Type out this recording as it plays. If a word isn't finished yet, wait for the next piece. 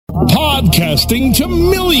Broadcasting to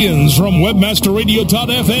millions from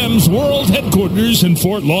WebmasterRadio.fm's world headquarters in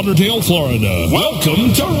Fort Lauderdale, Florida.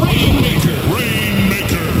 Welcome to Rainmaker.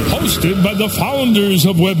 Hosted by the founders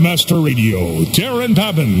of Webmaster Radio, Darren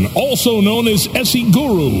Babin, also known as SE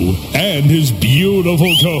Guru, and his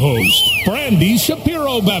beautiful co-host, Brandy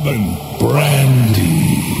Shapiro Babin.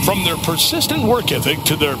 Brandy. From their persistent work ethic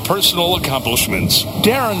to their personal accomplishments,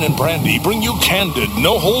 Darren and Brandy bring you candid,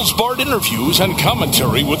 no-holds-barred interviews and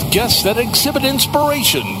commentary with guests that exhibit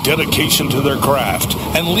inspiration, dedication to their craft,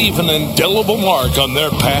 and leave an indelible mark on their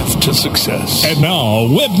path to success. And now,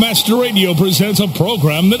 Webmaster Radio presents a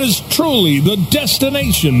program that is truly the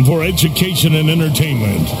destination for education and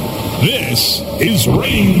entertainment. This is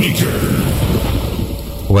Rainmaker.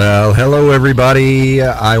 Well, hello, everybody.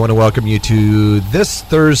 I want to welcome you to this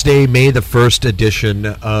Thursday, May the 1st edition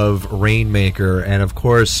of Rainmaker. And, of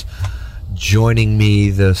course, joining me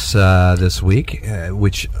this week,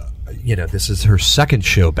 which, this is her second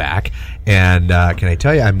show back. And can I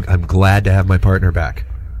tell you, I'm glad to have my partner back.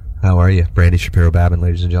 How are you? Brandy Shapiro Babin,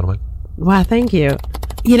 ladies and gentlemen. Wow, thank you.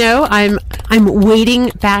 I'm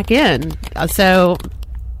waiting back in. So...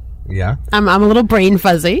 Yeah, I'm a little brain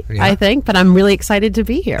fuzzy, yeah. I think, but I'm really excited to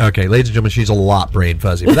be here. Okay, ladies and gentlemen, she's a lot brain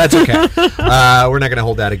fuzzy, but that's okay. We're not going to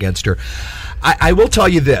hold that against her. I will tell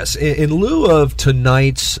you this: in lieu of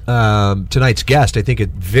tonight's guest, I think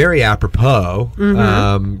it's very apropos,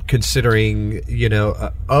 considering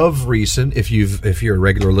of recent. If you're a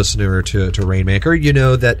regular listener to Rainmaker, you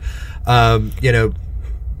know that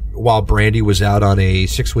while Brandy was out on a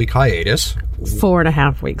 6-week hiatus.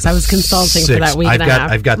 4.5 weeks. I was consulting for that week and a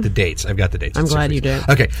half. I've got the dates. I'm glad you did.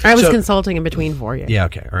 Okay. I was consulting in between for you. Yeah,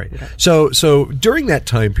 okay. All right. Okay. So during that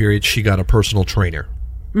time period, she got a personal trainer.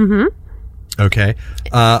 Mm-hmm. Okay.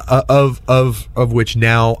 Of which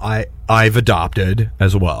now I've adopted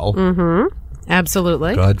as well. Mm-hmm.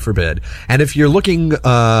 Absolutely. God forbid. And if you're looking,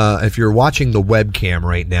 if you're watching the webcam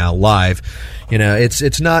right now live,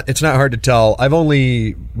 it's not hard to tell. I've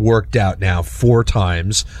only worked out now 4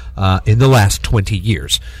 times in the last 20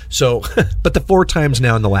 years. So, but the 4 times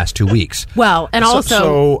now in the last 2 weeks. Well, and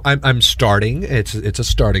also, I'm starting. It's a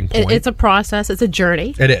starting point. It's a process. It's a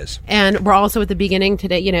journey. It is. And we're also at the beginning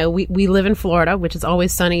today. We live in Florida, which is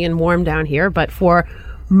always sunny and warm down here. But for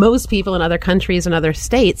most people in other countries and other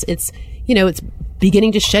states, it's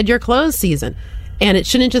beginning to shed your clothes season. And it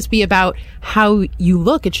shouldn't just be about how you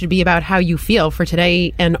look. It should be about how you feel for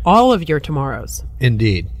today and all of your tomorrows.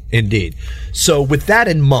 Indeed. So with that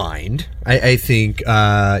in mind, I think,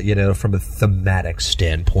 from a thematic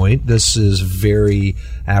standpoint, this is very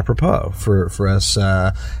apropos for us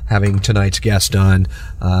having tonight's guest on,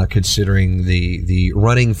 considering the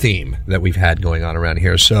running theme that we've had going on around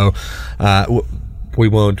here. So, we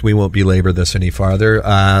won't belabor this any farther.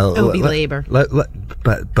 Belabor.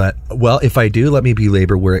 But if I do, let me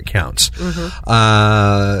belabor where it counts.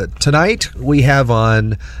 Mm-hmm. Tonight we have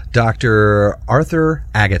on Dr. Arthur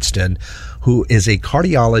Agustin, who is a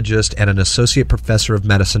cardiologist and an associate professor of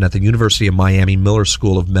medicine at the University of Miami Miller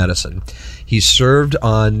School of Medicine. He's served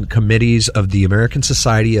on committees of the American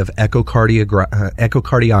Society of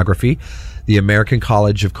Echocardiography, the American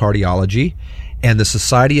College of Cardiology, and the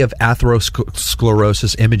Society of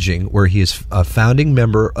Atherosclerosis Imaging, where he is a founding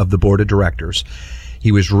member of the board of directors.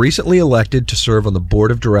 He was recently elected to serve on the board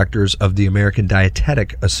of directors of the American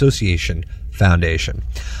Dietetic Association Foundation.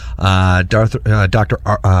 I'm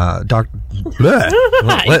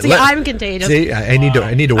contagious. See, I need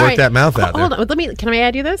to work that mouth out there. Hold on. Can I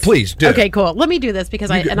add you this? Please do. Okay, cool. Let me do this because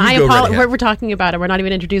I apologize. We're talking about it. We're not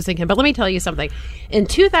even introducing him. But let me tell you something. In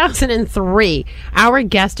 2003, our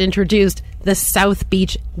guest introduced the South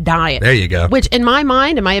Beach diet. There you go. Which, in my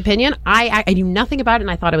mind, in my opinion, I knew nothing about it,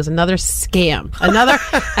 and I thought it was another scam. Another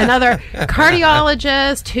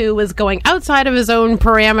cardiologist who was going outside of his own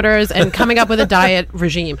parameters and coming up with a diet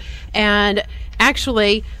regime. And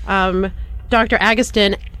actually, Dr.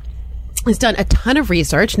 Agustin has done a ton of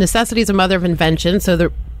research. Necessity is a mother of invention. So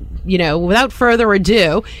without further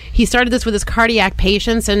ado, he started this with his cardiac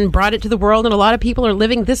patients and brought it to the world, and a lot of people are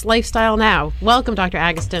living this lifestyle now. Welcome, Dr.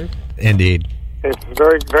 Agustin. Indeed. It's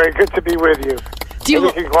very, very good to be with you.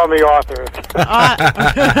 You can call me Arthur.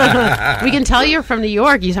 We can tell you're from New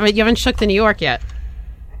York. You haven't shook the New York yet.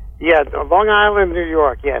 Yeah, Long Island, New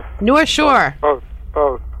York, yes. North Shore. Both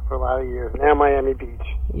for a lot of years. Now Miami Beach.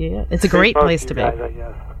 Yeah, it's a great place to be. Guys, I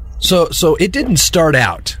guess. So it didn't start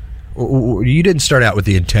out. You didn't start out with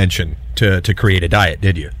the intention to create a diet,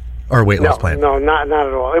 did you? Or a weight loss plan? No, not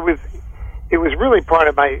at all. It was really part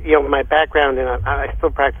of my background, and I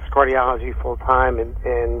still practice cardiology full time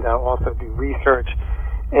and also do research.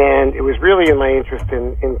 And it was really in my interest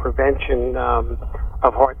in prevention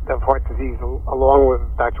heart disease. Along with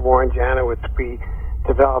Dr. Warren Janowitz, we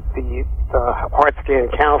developed the heart scan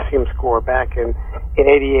calcium score back in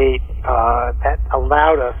 '88. That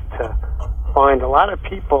allowed us to find a lot of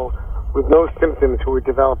people with no symptoms who were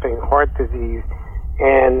developing heart disease,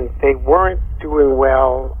 and they weren't doing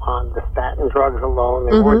well on the statin drugs alone.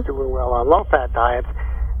 They weren't doing well on low-fat diets.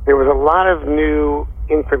 There was a lot of new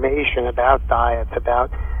information about diets.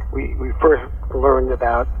 We first learned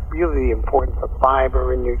about really the importance of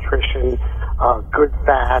fiber in nutrition, good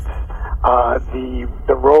fats,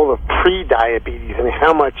 the role of pre-diabetes and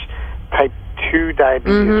how much type 2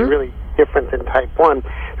 diabetes is really different than type 1.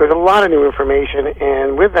 There was a lot of new information,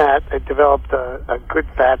 and with that, I developed a good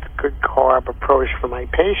fats, good carb approach for my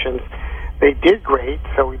patients. They did great,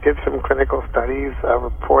 so we did some clinical studies,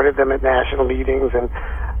 reported them at national meetings, and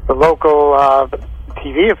the local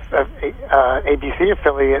TV, ABC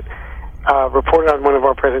affiliate, reported on one of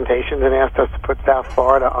our presentations and asked us to put South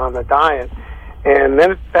Florida on the diet. And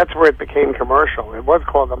then that's where it became commercial. It was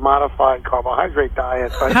called the modified carbohydrate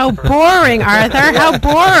diet. But how boring, Arthur! How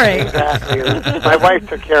boring! Exactly. My wife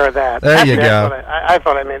took care of that. There you go. I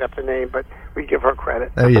thought I made up the name, but we give her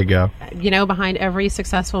credit. There you go. You know, behind every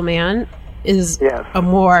successful man is a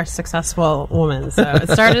more successful woman. So it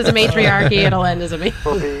started as a matriarchy, it'll end as a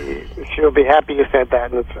matriarchy. She'll be happy you said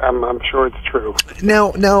that, and I'm sure it's true.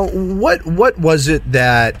 Now, what was it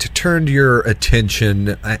that turned your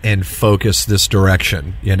attention and focused this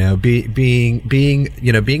direction? You know, being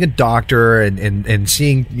a doctor and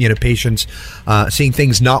seeing patients, seeing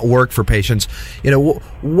things not work for patients. You know,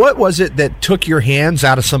 what was it that took your hands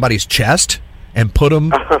out of somebody's chest and put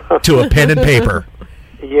them to a pen and paper?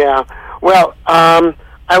 Yeah. Well,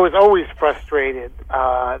 I was always frustrated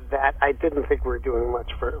that I didn't think we were doing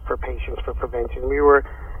much for patients for prevention. We were,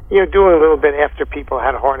 doing a little bit after people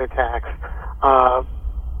had heart attacks.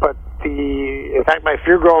 But in fact, my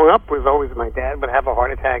fear growing up was always my dad would have a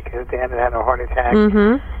heart attack. His dad had a heart attack,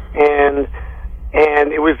 and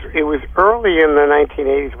it was early in the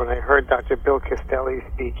 1980s when I heard Dr. Bill Castelli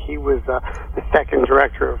speak. He was the second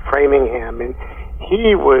director of Framingham, and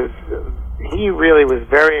he really was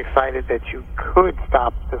very excited that you could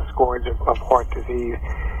stop the scourge of heart disease.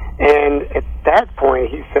 And at that point,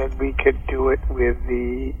 he said we could do it with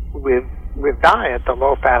diet, the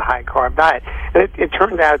low-fat, high-carb diet. And it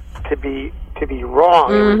turned out to be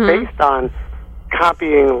wrong. It was based on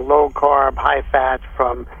copying low-carb, high-fat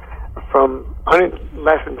from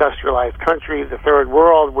less industrialized countries, the third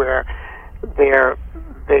world, where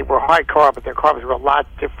they were high carb, but their carbs were a lot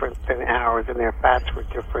different than ours, and their fats were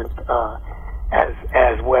different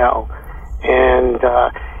as well. And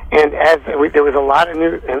there was a lot of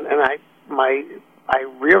new, and I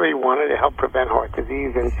really wanted to help prevent heart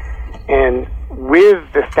disease, and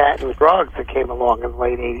with the statin drugs that came along in the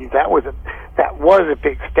late 80s, that was a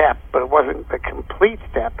big step, but it wasn't the complete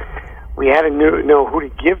step. We had to know who to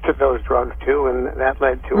give to those drugs to, and that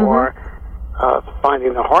led to our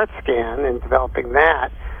finding the heart scan and developing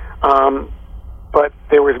that. But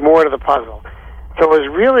there was more to the puzzle. So it was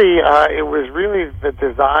really the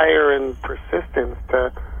desire and persistence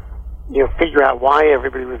to figure out why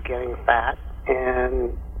everybody was getting fat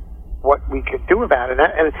and what we could do about it.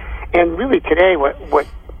 And really today, what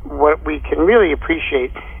we can really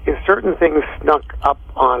appreciate is certain things snuck up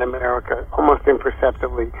on America almost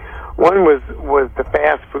imperceptibly. One was the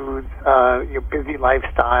fast foods, your busy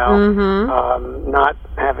lifestyle, not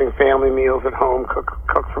having family meals at home,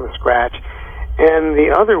 cook from scratch, and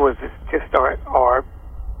the other was just our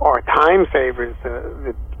time savers,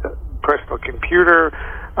 the personal computer,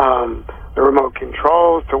 the remote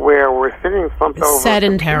controls, to where we're sitting slumped over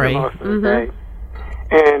sedentary most of the day,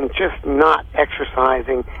 and just not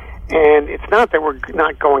exercising. And it's not that we're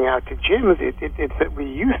not going out to gyms; it's that we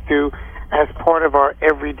used to, as part of our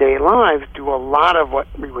everyday lives, do a lot of what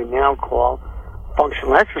we would now call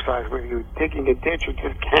functional exercise, where you're digging a ditch or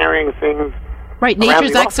just carrying things. Right,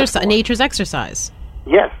 nature's exercise.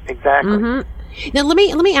 Yes, exactly. Now, let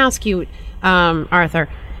me ask you, Arthur.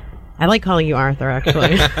 I like calling you Arthur,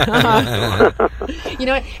 actually. You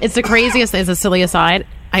know what? It's the craziest, as a silly aside.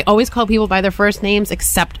 I always call people by their first names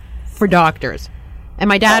except for doctors. And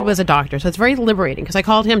my dad was a doctor, so it's very liberating, because I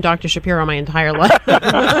called him Dr. Shapiro my entire life.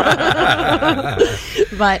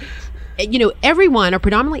 But, everyone, or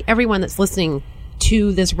predominantly everyone that's listening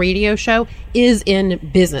to this radio show is in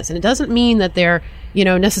business. And it doesn't mean that they're,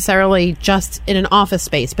 necessarily just in an office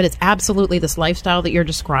space, but it's absolutely this lifestyle that you're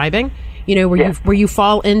describing, where you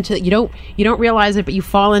fall into, you don't realize it, but you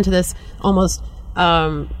fall into this almost,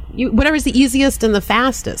 whatever's the easiest and the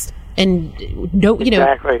fastest. And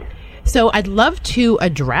Exactly. So I'd love to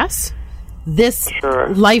address this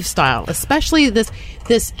lifestyle, especially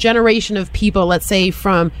this generation of people, let's say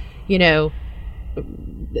from, the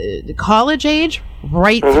college age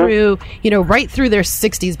right through their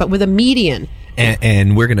 60s, but with a median.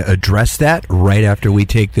 And we're going to address that right after we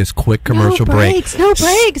take this quick commercial break. No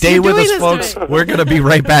breaks. Stay with us, folks. We're going to be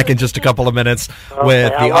right back in just a couple of minutes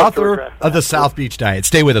with the author of the South Beach Diet.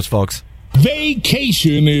 Stay with us, folks.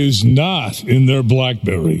 Vacation is not in their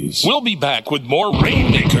blackberries. We'll be back with more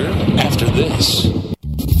Rainmaker after this.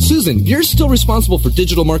 Susan, you're still responsible for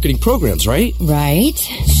digital marketing programs, right? Right.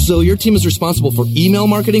 So your team is responsible for email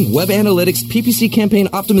marketing, web analytics, PPC campaign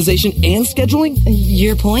optimization, and scheduling?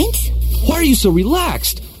 Your point? Why are you so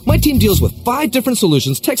relaxed? My team deals with 5 different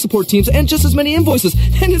solutions, tech support teams, and just as many invoices,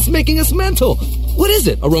 and it's making us mental. What is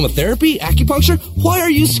it? Aromatherapy? Acupuncture? Why are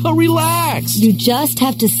you so relaxed? You just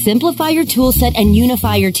have to simplify your tool set and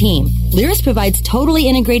unify your team. Lyris provides totally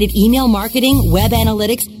integrated email marketing, web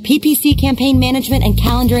analytics, PPC campaign management, and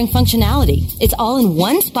calendaring functionality. It's all in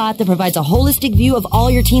one spot that provides a holistic view of all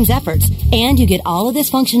your team's efforts. And you get all of this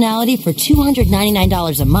functionality for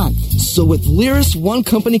 $299 a month. So with Lyris, one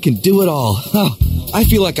company can do it all. Oh, I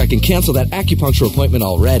feel like I can cancel that acupuncture appointment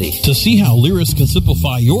already. To see how Lyris can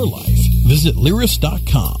simplify your life, visit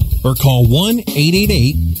Lyris.com or call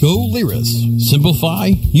 1-888-GO-LYRIS. Simplify,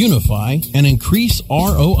 unify, and increase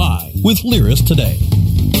ROI with Lyris today.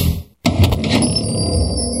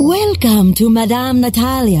 Welcome to Madame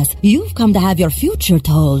Natalia's. You've come to have your future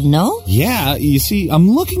told, no? Yeah, you see, I'm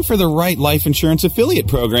looking for the right life insurance affiliate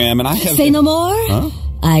program, and I have... Say no more? Huh?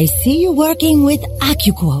 I see you're working with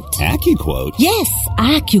AccuQuote. AccuQuote? Yes,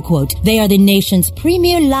 AccuQuote. They are the nation's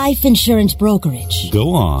premier life insurance brokerage.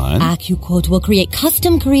 Go on. AccuQuote will create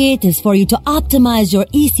custom creatives for you to optimize your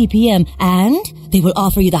ECPM, and they will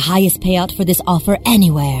offer you the highest payout for this offer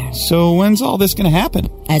anywhere. So when's all this going to happen?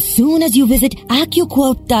 As soon as you visit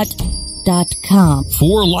AccuQuote.com.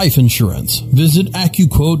 For life insurance, visit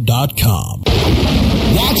AccuQuote.com.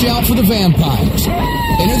 Watch out for the vampires.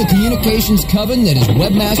 Enter the communications coven that is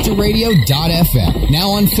webmasterradio.fm.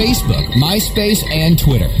 Now on Facebook, MySpace, and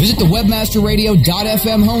Twitter. Visit the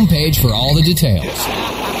webmasterradio.fm homepage for all the details.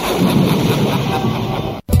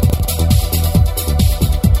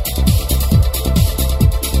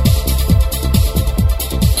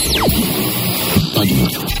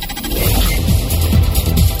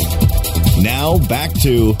 Now back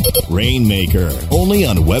to Rainmaker, only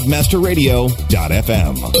on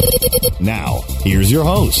webmasterradio.fm. Now, here's your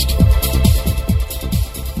host.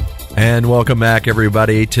 And welcome back,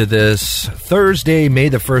 everybody, to this Thursday, May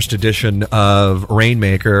the 1st edition of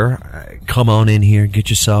Rainmaker. Come on in here, get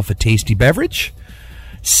yourself a tasty beverage,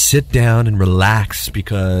 sit down and relax,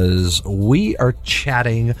 because we are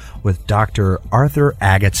chatting with Dr. Arthur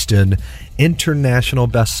Agatston, international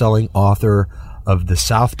best-selling author of the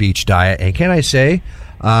South Beach Diet. And can I say,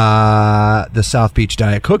 the South Beach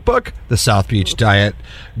Diet Cookbook, the South Beach Diet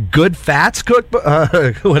Good Fats Cookbook,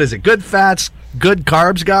 what is it? Good Fats, Good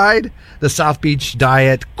Carbs Guide, the South Beach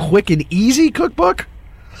Diet Quick and Easy Cookbook,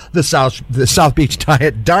 the South Beach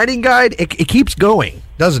Diet Dining Guide. It keeps going,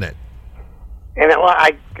 doesn't it? And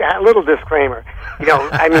a little disclaimer,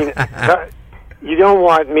 I mean, you don't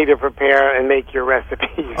want me to prepare and make your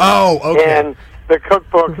recipes. Oh, okay. And the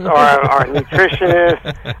cookbooks are our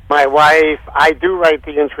nutritionist, my wife. I do write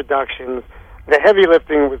the introductions. The heavy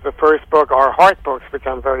lifting was the first book, our heart books, which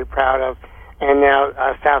I'm very proud of, and now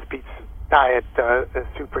South Beach Diet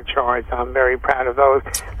Supercharged. I'm very proud of those.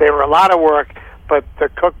 They were a lot of work, but the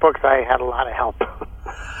cookbooks, I had a lot of help.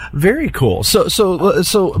 Very cool. So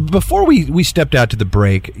before we stepped out to the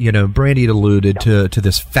break, Brandy had alluded to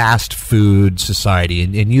this fast food society,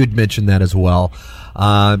 and you had mentioned that as well.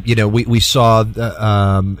 We saw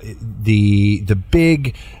the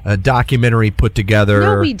big documentary put together.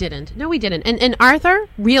 No, we didn't. And Arthur,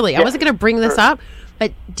 really, I wasn't going to bring this up,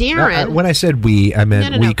 but Darren. When I said we, I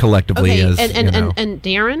meant we collectively. Okay, and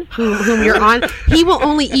Darren, whom you're on, he will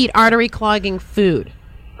only eat artery clogging food.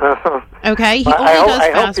 Okay, he only does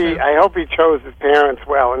fast food. I hope he chose his parents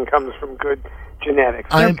well and comes from good genetics.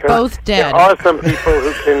 They're both dead. There are some people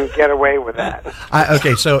who can get away with that.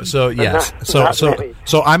 Yes.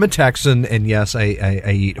 So I'm a Texan, and yes, I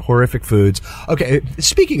eat horrific foods. Okay,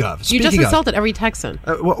 speaking of, you just insulted every Texan.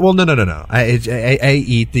 Well, no. I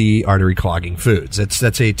eat the artery clogging foods.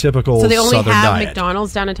 That's a typical. So they only Southern have diet.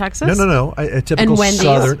 McDonald's down in Texas? No. A typical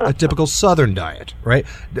a typical Southern diet, right?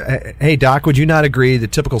 Hey, Doc, would you not agree? The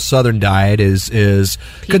typical Southern diet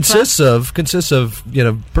consists of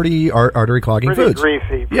pretty artery clogging foods.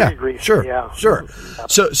 Pretty greasy. Sure.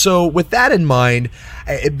 So with that in mind,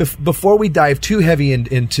 before we dive too heavy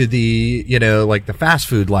into the the fast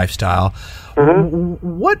food lifestyle,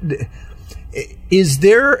 what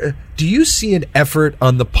do you see an effort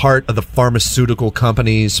on the part of the pharmaceutical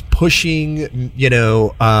companies pushing,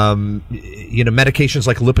 medications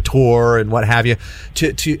like Lipitor and what have you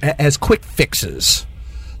to as quick fixes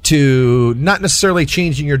to not necessarily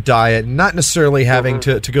changing your diet, not necessarily having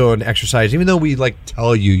to go and exercise, even though we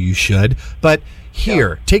tell you should, but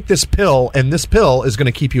here, take this pill and this pill is going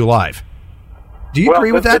to keep you alive. Do you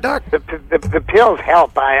agree with that, Doc? The pills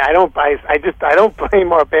help. I don't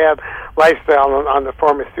blame our bad lifestyle on the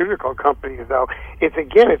pharmaceutical companies, though.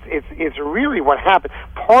 It's really what happened.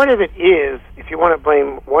 Part of it is, if you want to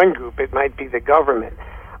blame one group, it might be the government,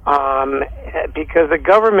 because the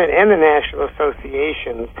government and the national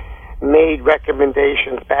associations made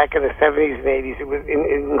recommendations back in the 70s and 80s.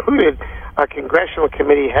 It included a congressional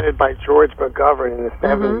committee headed by George McGovern in the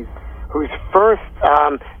 70s. Whose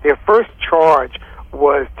their first charge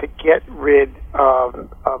was to get rid of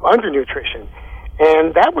undernutrition.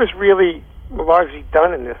 And that was really largely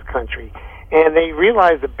done in this country. And they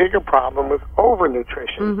realized the bigger problem was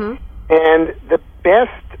overnutrition. And the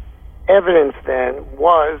best evidence then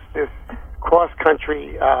was this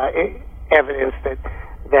cross-country evidence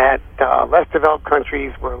that less developed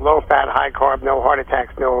countries were low-fat, high-carb, no heart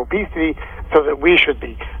attacks, no obesity, so that we should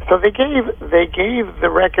be. So they gave the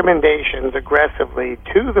recommendations aggressively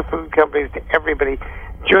to the food companies, to everybody,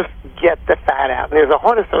 just get the fat out. And there's a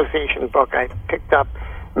Heart Association book I picked up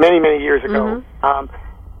many, many years ago,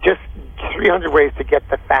 just 300 ways to get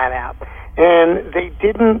the fat out. And they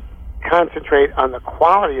didn't concentrate on the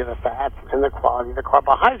quality of the fats and the quality of the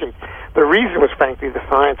carbohydrates. The reason was, frankly, the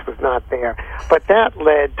science was not there. But that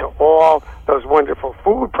led to all those wonderful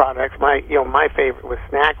food products. My favorite was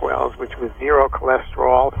SnackWell's, which was zero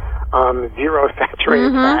cholesterol, zero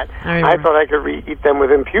saturated fat. I thought I could eat them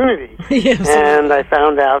with impunity, and I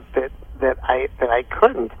found out that I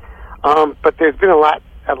couldn't. But there's been a lot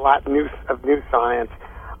of new science.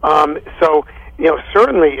 So.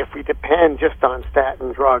 Certainly if we depend just on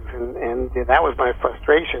statin drugs, and that was my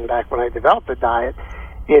frustration back when I developed the diet,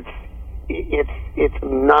 it's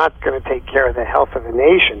not going to take care of the health of the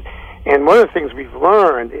nation. And one of the things we've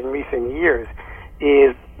learned in recent years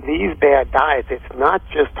is these bad diets, it's not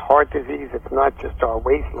just heart disease, it's not just our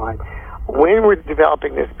waistline. When we're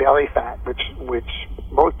developing this belly fat, which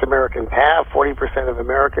most Americans have, 40% of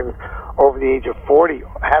Americans over the age of 40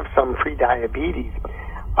 have some pre-diabetes,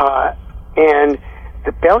 and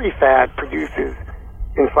the belly fat produces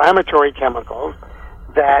inflammatory chemicals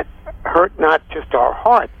that hurt not just our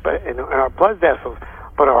heart, but and our blood vessels,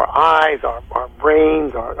 but our eyes, our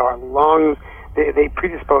brains, our lungs. They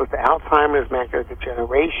predispose to Alzheimer's, macular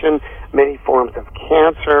degeneration, many forms of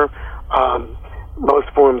cancer, most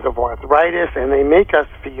forms of arthritis, and they make us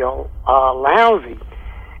feel lousy.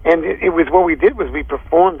 And it was what we did was we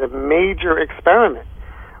performed a major experiment.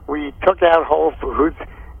 We took out whole foods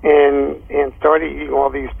and started eating all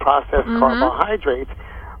these processed carbohydrates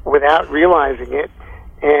without realizing it.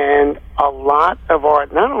 And a lot of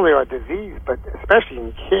not only our disease, but especially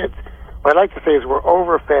in kids, what I'd like to say is we're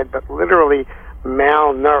overfed, but literally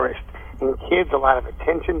malnourished. In kids, a lot of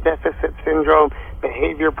attention deficit syndrome,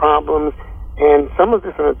 behavior problems, and some of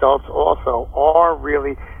this in adults also are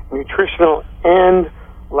really nutritional and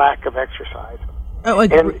lack of exercise. Oh,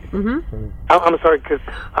 I'm sorry, because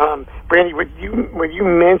Brandy, what you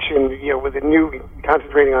mentioned, with the new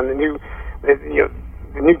concentrating on the new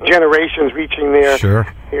generations reaching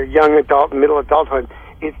their young adult and middle adulthood,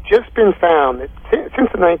 it's just been found that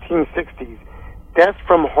since the 1960s, death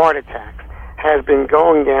from heart attacks has been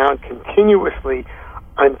going down continuously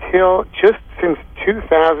until just since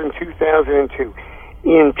 2002.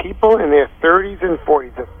 In people in their 30s and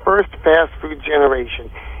 40s, the first fast food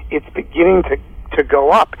generation, it's beginning to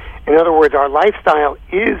go up. In other words, our lifestyle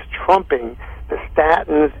is trumping the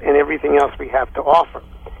statins and everything else we have to offer.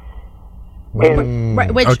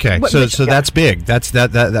 So that's big.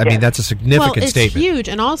 I mean, that's a significant statement. It's huge.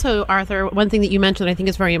 And also, Arthur, one thing that you mentioned that I think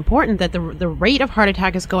is very important, that the rate of heart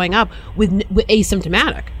attack is going up with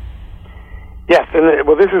asymptomatic. Yes, and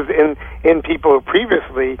this is in people who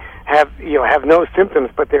previously have no symptoms,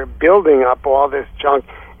 but they're building up all this junk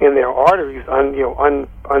in their arteries,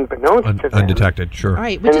 unbeknownst to them. Undetected, sure.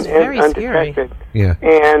 Right, which is very scary. Yeah.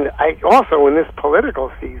 And I also, in this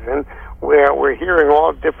political season, where we're hearing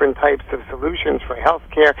all different types of solutions for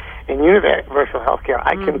healthcare and universal healthcare,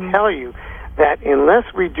 I can tell you that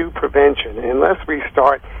unless we do prevention, unless we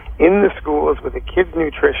start in the schools with the kids'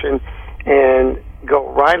 nutrition and go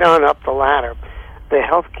right on up the ladder, the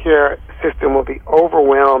healthcare system will be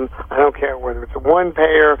overwhelmed. I don't care whether it's a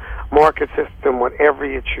one-payer market system, whatever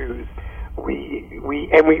you choose.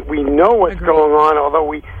 We know what's going on, although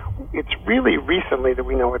it's really recently that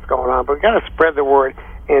we know what's going on, but we've got to spread the word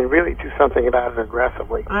and really do something about it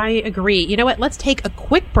aggressively. I agree. You know what? Let's take a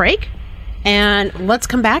quick break, and let's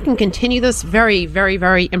come back and continue this very, very,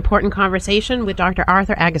 very important conversation with Dr.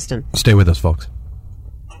 Arthur Agustin. Stay with us, folks.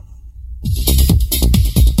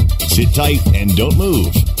 Sit tight and don't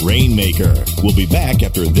move. Rainmaker. We'll be back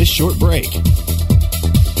after this short break.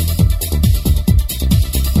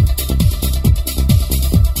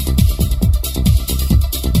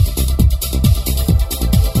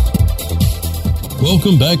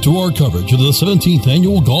 Welcome back to our coverage of the 17th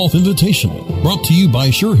Annual Golf Invitational, brought to you by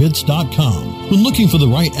SureHits.com. When looking for the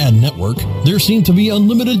right ad network, there seem to be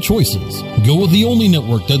unlimited choices. Go with the only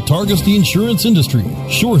network that targets the insurance industry,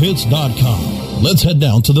 SureHits.com. Let's head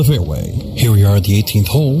down to the fairway. Here we are at the 18th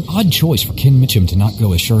hole. Odd choice for Ken Mitchum to not go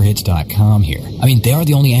with SureHits.com here. I mean, they are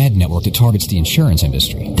the only ad network that targets the insurance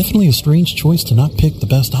industry. Definitely a strange choice to not pick the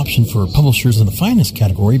best option for publishers in the finance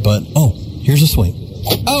category, but, here's a swing.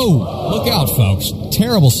 Oh, look out, folks.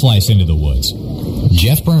 Terrible slice into the woods.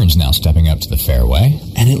 Jeff Burns now stepping up to the fairway.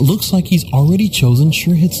 And it looks like he's already chosen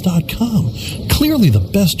SureHits.com. Clearly the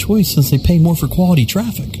best choice since they pay more for quality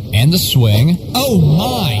traffic. And the swing. Oh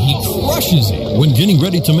my, he crushes it. When getting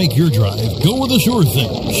ready to make your drive, go with a sure thing.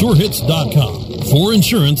 SureHits.com. For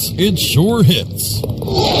insurance, it sure hits.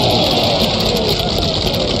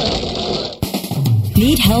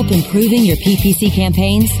 Need help improving your PPC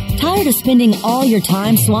campaigns? Tired of spending all your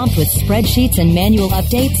time swamped with spreadsheets and manual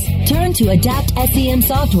updates? Turn to Adapt SEM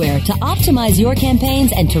software to optimize your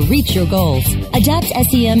campaigns and to reach your goals. Adapt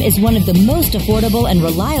SEM is one of the most affordable and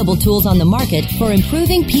reliable tools on the market for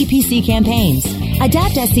improving PPC campaigns.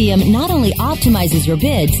 Adapt SEM not only optimizes your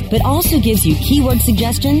bids, but also gives you keyword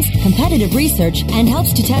suggestions, competitive research, and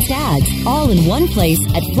helps to test ads, all in one place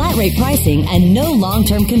at flat rate pricing and no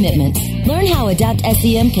long-term commitments. Learn how Adapt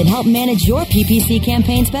SEM can help manage your PPC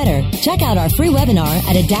campaigns better. Check out our free webinar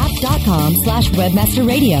at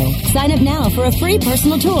adapt.com/webmasterradio. Sign up now for a free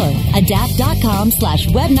personal tour.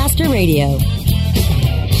 Adapt.com/webmasterradio.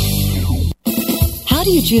 How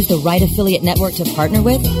do you choose the right affiliate network to partner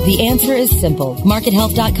with? The answer is simple.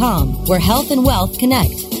 MarketHealth.com, where health and wealth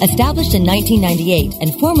connect. Established in 1998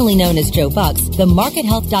 and formerly known as Joe Bucks, the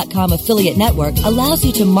MarketHealth.com affiliate network allows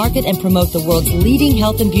you to market and promote the world's leading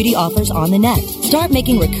health and beauty offers on the net. Start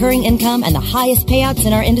making recurring income and the highest payouts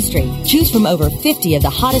in our industry. Choose from over 50 of the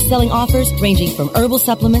hottest selling offers ranging from herbal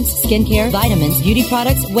supplements, skincare, vitamins, beauty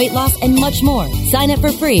products, weight loss, and much more. Sign up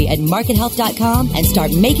for free at MarketHealth.com and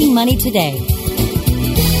start making money today.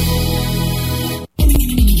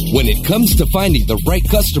 When it comes to finding the right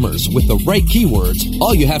customers with the right keywords,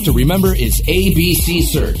 all you have to remember is ABC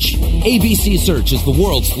Search. ABC Search is the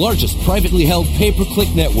world's largest privately held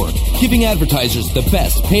pay-per-click network, giving advertisers the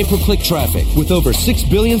best pay-per-click traffic with over 6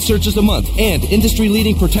 billion searches a month and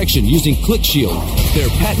industry-leading protection using ClickShield. Their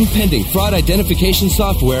patent-pending fraud identification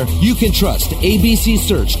software, you can trust ABC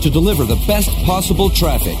Search to deliver the best possible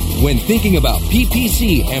traffic. When thinking about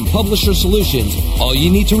PPC and publisher solutions, all you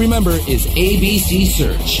need to remember is ABC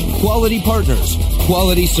Search. Quality partners,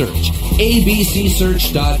 quality search.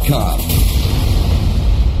 abcsearch.com.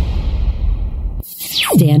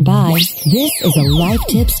 Stand by. This is a Life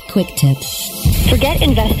Tips Quick Tip. Forget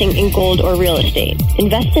investing in gold or real estate.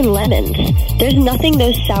 Invest in lemons. There's nothing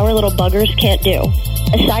those sour little buggers can't do.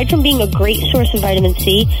 Aside from being a great source of vitamin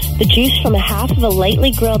C, the juice from a half of a lightly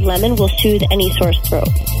grilled lemon will soothe any sore throat.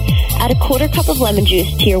 Add a quarter cup of lemon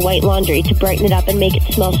juice to your white laundry to brighten it up and make it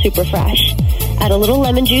smell super fresh. Add a little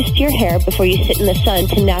lemon juice to your hair before you sit in the sun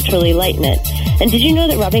to naturally lighten it. And did you know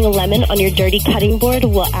that rubbing a lemon on your dirty cutting board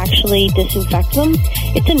will actually disinfect them?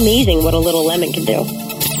 It's amazing what a little lemon can do.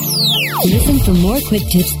 Listen for more quick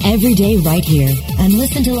tips every day right here. And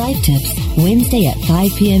listen to Life Tips Wednesday at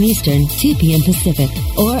 5 p.m. Eastern, 2 p.m. Pacific.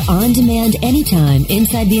 Or on demand anytime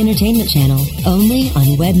inside the Entertainment Channel. Only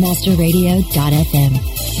on WebmasterRadio.fm.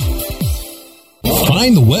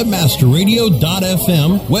 Find the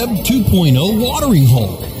WebmasterRadio.fm Web 2.0 watering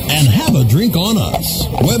hole and have a drink on us.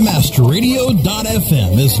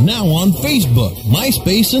 WebmasterRadio.fm is now on Facebook,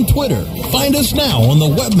 MySpace, and Twitter. Find us now on the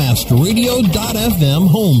WebmasterRadio.fm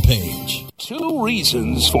homepage. 2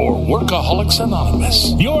 reasons for Workaholics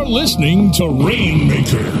Anonymous. You're listening to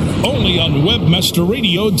Rainmaker, only on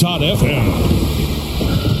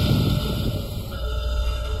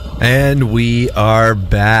WebmasterRadio.fm. And we are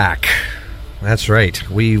back. That's right.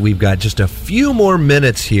 We've got just a few more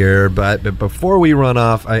minutes here, but before we run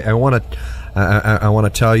off, I want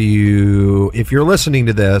to tell you, if you're listening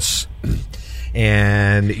to this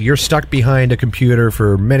and you're stuck behind a computer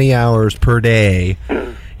for many hours per day,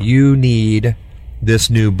 you need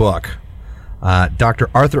this new book. Dr.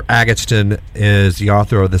 Arthur Agatston is the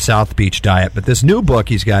author of the South Beach Diet, but this new book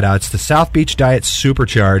he's got out, it's the South Beach Diet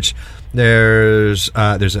Supercharged. There's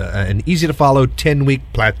an easy-to-follow 10-week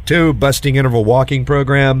plateau busting interval walking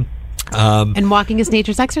program. And walking is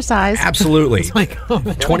nature's exercise. Absolutely.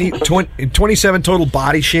 27 total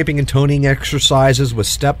body shaping and toning exercises with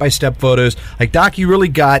step-by-step photos. Like, Doc, you really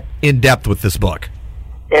got in-depth with this book.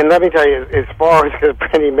 And let me tell you, as far as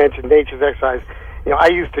Penny mentioned nature's exercise, I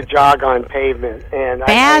used to jog on pavement, and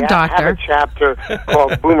I have a chapter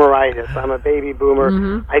called Boomeritis. I'm a baby boomer.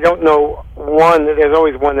 Mm-hmm. I don't know one. There's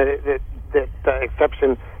always one that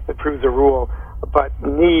exception that proves a rule. But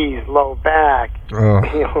knees, low back,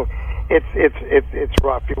 it's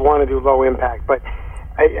rough. You want to do low impact, but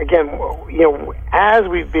again, as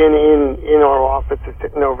we've been in our offices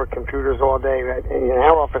sitting over computers all day, in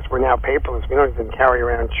our office we're now paperless. We don't even carry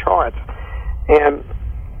around charts, and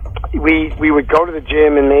we would go to the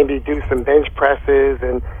gym and maybe do some bench presses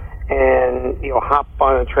and hop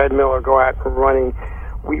on a treadmill or go out for running.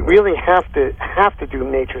 We really have to do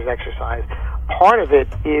nature's exercise. Part of it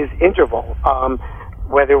is interval.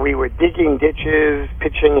 Whether we were digging ditches,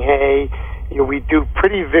 pitching hay, we do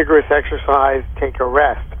pretty vigorous exercise, take a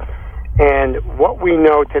rest. And what we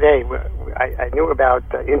know today, I knew about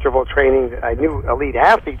interval training. I knew elite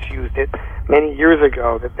athletes used it many years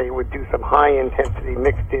ago, that they would do some high intensity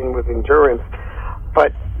mixed in with endurance.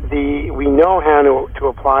 But we know how to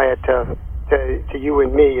apply it to you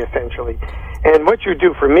and me, essentially. And what you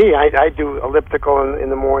do for me, I do elliptical in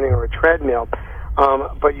the morning or a treadmill,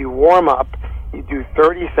 but you warm up. You do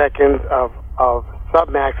 30 seconds of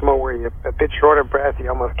sub-maximal where you're a bit short of breath, you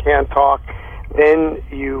almost can't talk. Then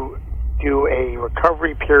you do a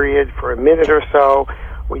recovery period for a minute or so.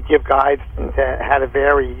 We give guides to how to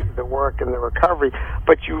vary the work and the recovery,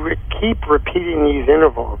 but you keep repeating these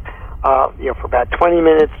intervals, for about 20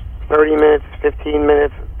 minutes, 30 minutes, 15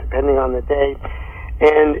 minutes, depending on the day.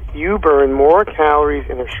 And you burn more calories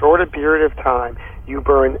in a shorter period of time. You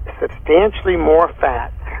burn substantially more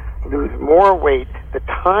fat, lose more weight, the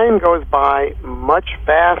time goes by much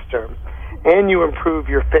faster, and you improve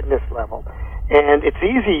your fitness level. And it's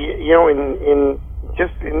easy, in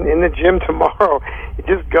the gym tomorrow, you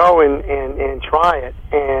just go and try it,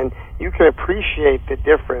 and you can appreciate the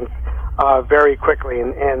difference very quickly.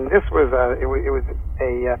 And this was a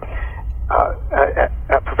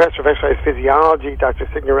professor of exercise physiology, Dr.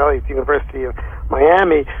 Signorelli at the University of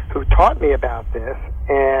Miami, who taught me about this,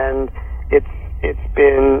 and it's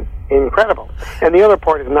been incredible. And the other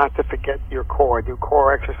part is not to forget your core. Do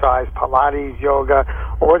core exercise, Pilates, yoga,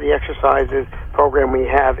 or the exercises program we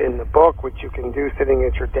have in the book, which you can do sitting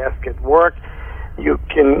at your desk at work. You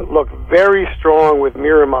can look very strong with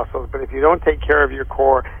mirror muscles, but if you don't take care of your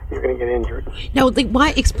core, you're going to get injured. Now,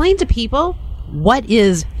 explain to people, what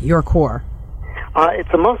is your core? It's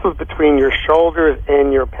the muscles between your shoulders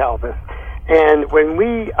and your pelvis. And when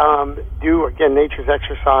we do, again, nature's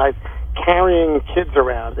exercise, carrying kids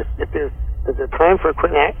around, if there's time for a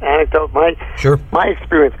quick anecdote, my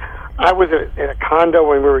experience, I was at a condo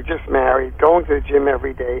when we were just married, going to the gym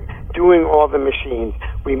every day, doing all the machines.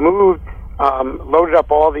 We moved, loaded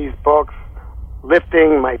up all these books,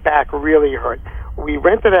 lifting. My back really hurt. We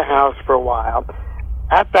rented a house for a while.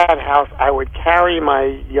 At that house, I would carry my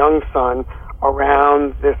young son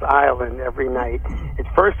around this island every night. At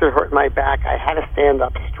first it hurt my back. I had to stand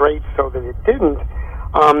up straight so that it didn't.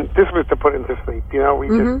 This was to put him to sleep. We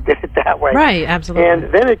just did it that way. Right, absolutely.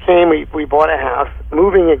 And then it came, we bought a house,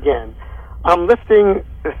 moving again. I'm lifting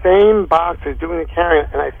the same boxes, doing the carrying,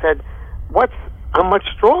 and I said, I'm much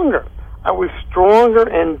stronger. I was stronger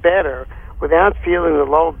and better without feeling the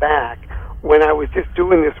low back when I was just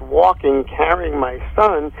doing this walking, carrying my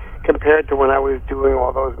son, compared to when I was doing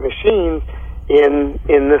all those machines in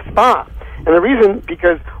the spa. And the reason,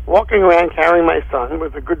 because walking around carrying my son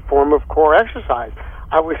was a good form of core exercise.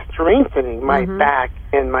 I was strengthening my back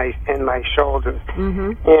and my shoulders.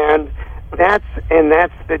 And that's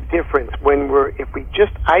the difference. If we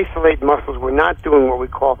just isolate muscles, we're not doing what we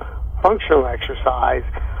call functional exercise.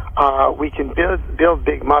 We can build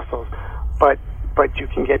big muscles, but you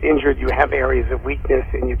can get injured. You have areas of weakness,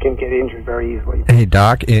 and you can get injured very easily. Hey,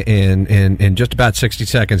 Doc, in just about 60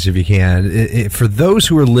 seconds, if you can, for those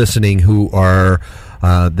who are listening who are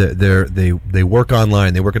they work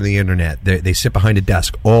online, they work on the internet, they sit behind a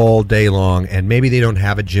desk all day long, and maybe they don't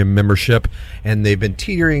have a gym membership, and they've been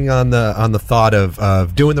teetering on the thought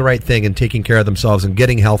of doing the right thing and taking care of themselves and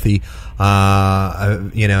getting healthy,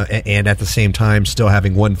 and at the same time still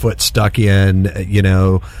having one foot stuck in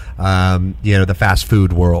the fast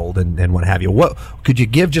food world and what have you. What could you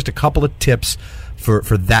give just a couple of tips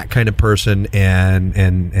for that kind of person, and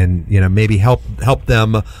maybe help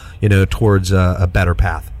them towards a better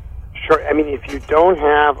path? Sure. I mean, if you don't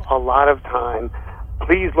have a lot of time,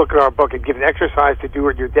 please look at our book. It gives exercise to do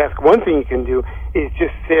at your desk. One thing you can do is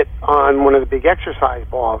just sit on one of the big exercise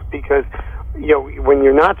balls, because when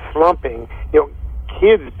you're not slumping,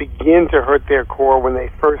 kids begin to hurt their core when they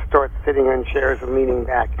first start sitting on chairs and leaning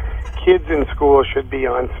back. Kids in school should be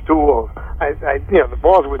on stools. The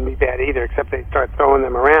balls wouldn't be bad either, except they start throwing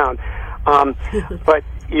them around. But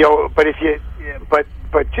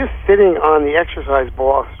just sitting on the exercise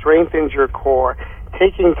ball strengthens your core.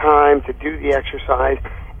 Taking time to do the exercise,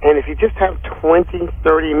 and if you just have 20,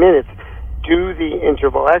 30 minutes, do the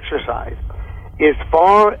interval exercise. As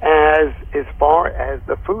far as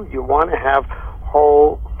the food, you want to have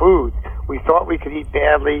whole foods. We thought we could eat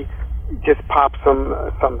badly, just pop some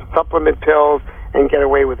supplement pills and get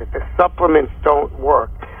away with it. The supplements don't work.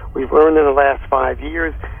 We've learned in the last 5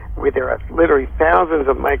 years where there are literally thousands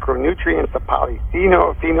of micronutrients, the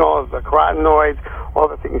polyphenols, the carotenoids, all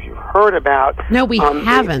the things you've heard about. No, we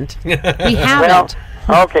haven't. We haven't.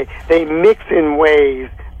 Well, okay, they mix in ways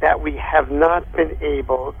that we have not been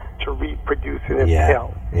able to reproduce in a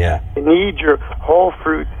pill. Yeah. You need your whole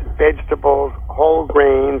fruits, vegetables, whole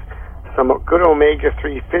grains, some good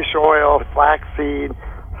omega-3 fish oil, flaxseed,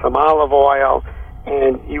 some olive oil,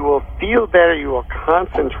 and you will feel better, you will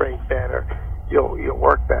concentrate better, you'll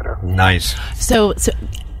work better. Nice. So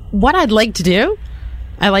what I'd like to do,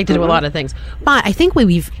 I like to do a lot of things, but I think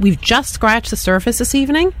we've just scratched the surface this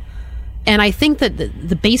evening, and I think that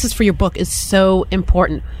the basis for your book is so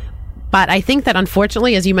important. But I think that,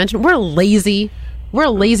 unfortunately, as you mentioned, we're a lazy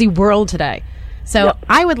world today. So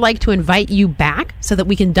I would like to invite you back so that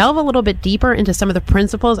we can delve a little bit deeper into some of the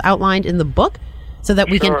principles outlined in the book, so that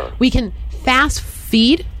we can fast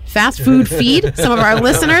food feed some of our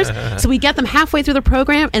listeners, so we get them halfway through the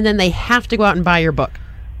program, and then they have to go out and buy your book.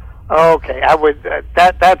 Okay, I would.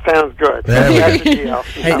 That sounds good. That's a deal.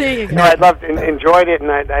 There you go. I'd love to enjoyed it, and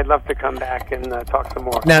I'd love to come back and talk some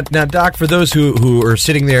more. Now, Doc, for those who are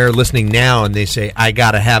sitting there listening now and they say, "I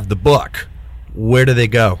got to have the book," where do they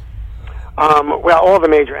go? Well, all the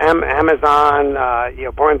major Amazon,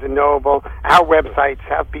 Barnes and Noble. Our website,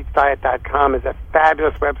 southbeachdiet.com, is a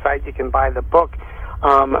fabulous website. You can buy the book,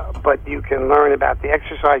 but you can learn about the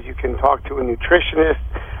exercise. You can talk to a nutritionist.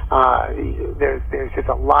 There's just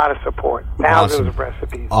a lot of support. Thousands of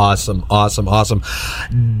recipes. Awesome.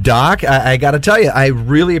 Doc, I got to tell you, I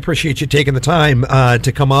really appreciate you taking the time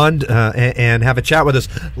to come on and have a chat with us.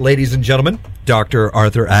 Ladies and gentlemen, Dr.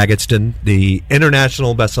 Arthur Agustin, the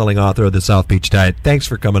international best-selling author of the South Beach Diet. Thanks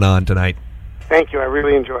for coming on tonight. Thank you. I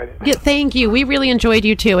really enjoyed it. Yeah, thank you. We really enjoyed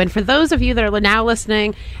you, too. And for those of you that are now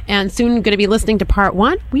listening and soon going to be listening to part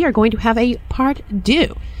 1, we are going to have a part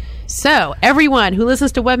 2. So, everyone who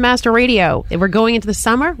listens to Webmaster Radio, we're going into the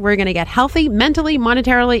summer. We're going to get healthy mentally,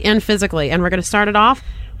 monetarily, and physically. And we're going to start it off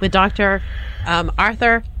with Dr.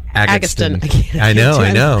 Arthur Agustin. I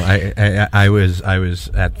know. I was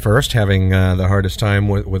at first having the hardest time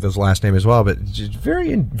with his last name as well, but just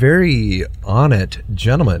very, very on it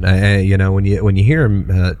gentleman. When you hear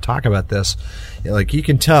him talk about this, you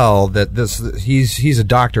can tell that he's a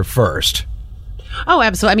doctor first. Oh,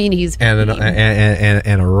 absolutely. I mean, he's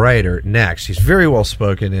and a writer next. He's very well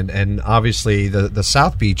spoken, and obviously the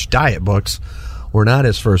South Beach Diet books were not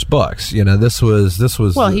his first books. This was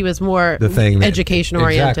well, he was more the thing education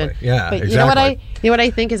oriented. Exactly. Yeah, but exactly. You know what I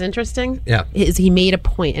think is interesting? Yeah, is he made a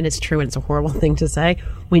point, and it's true, and it's a horrible thing to say.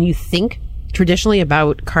 When you think traditionally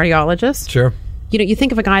about cardiologists, sure. You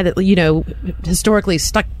think of a guy that, historically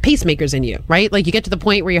stuck pacemakers in you, right? Like, you get to the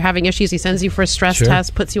point where you're having issues, he sends you for a stress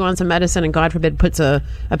test, puts you on some medicine, and God forbid, puts a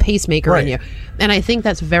pacemaker in you. And I think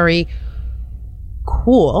that's very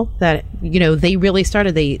cool that, they really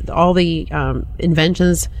started all the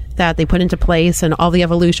inventions that they put into place and all the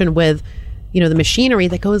evolution with, the machinery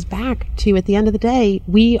that goes back to, at the end of the day,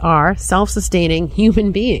 we are self-sustaining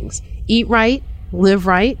human beings. Eat right, live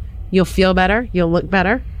right, you'll feel better, you'll look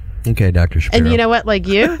better. Okay, Dr. Shapiro. And you know what? Like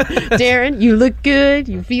you, Darren, you look good.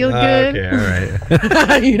 You feel good. Okay, all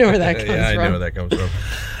right. You know where that comes from. I know where that comes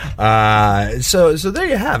from. So there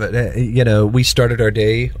you have it. We started our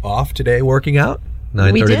day off today working out.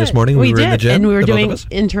 9:30 this morning. We were in the gym. And we were doing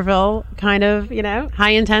interval kind of,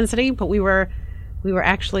 high intensity, but we were We were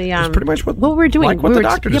actually pretty much what we were doing. like what the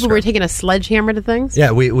doctor we were described. taking a sledgehammer to things.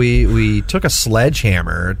 Yeah, we took a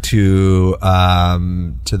sledgehammer to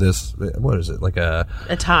this, what is it, like a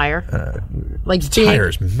tire, like big,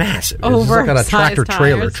 tire's massive. It's like on a tractor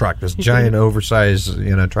trailer truck, this giant oversized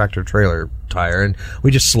tractor trailer tire, and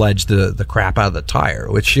we just sledged the crap out of the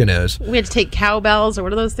tire, which we had to take cowbells, or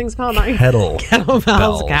what are those things called? Kettlebells.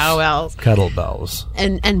 Kettlebells.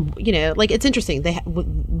 And like, it's interesting.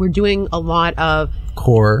 We're doing a lot of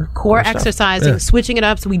core exercising, switching it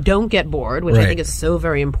up so we don't get bored, which I think is so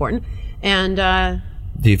very important. And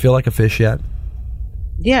do you feel like a fish yet?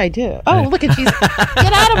 Yeah, I do. Oh, look at you!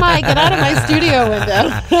 Get out of my studio window.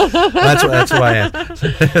 That's why.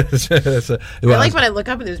 I like when I look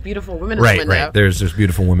up and there's beautiful women in the window. Right. There's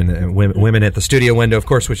beautiful women at the studio window, of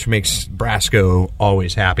course, which makes Brasco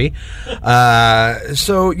always happy.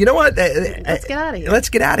 So you know what? Let's get out of here. Let's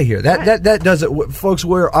get out of here. That does it, folks.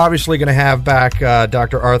 We're obviously going to have back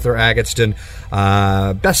Dr. Arthur Agatston,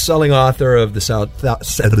 best-selling author of the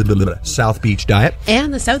South Beach Diet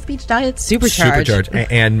and the South Beach Diet Supercharged.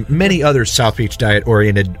 And many other South Beach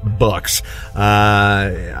Diet-oriented books.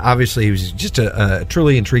 Obviously, he was just a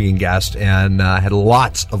truly intriguing guest and had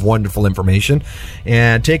lots of wonderful information.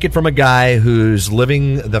 And take it from a guy who's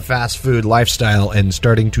living the fast food lifestyle and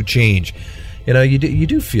starting to change. You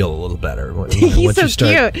do feel a little better once you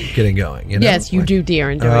start getting going. Yes, you do,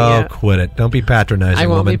 dear. Oh, quit it! Don't be patronizing. I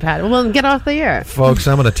won't woman. be patronizing. Well, get off the air, folks.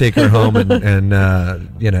 I'm going to take her home and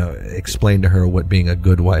explain to her what being a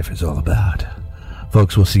good wife is all about.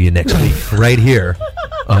 Folks, we'll see you next week right here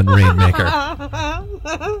on Rainmaker.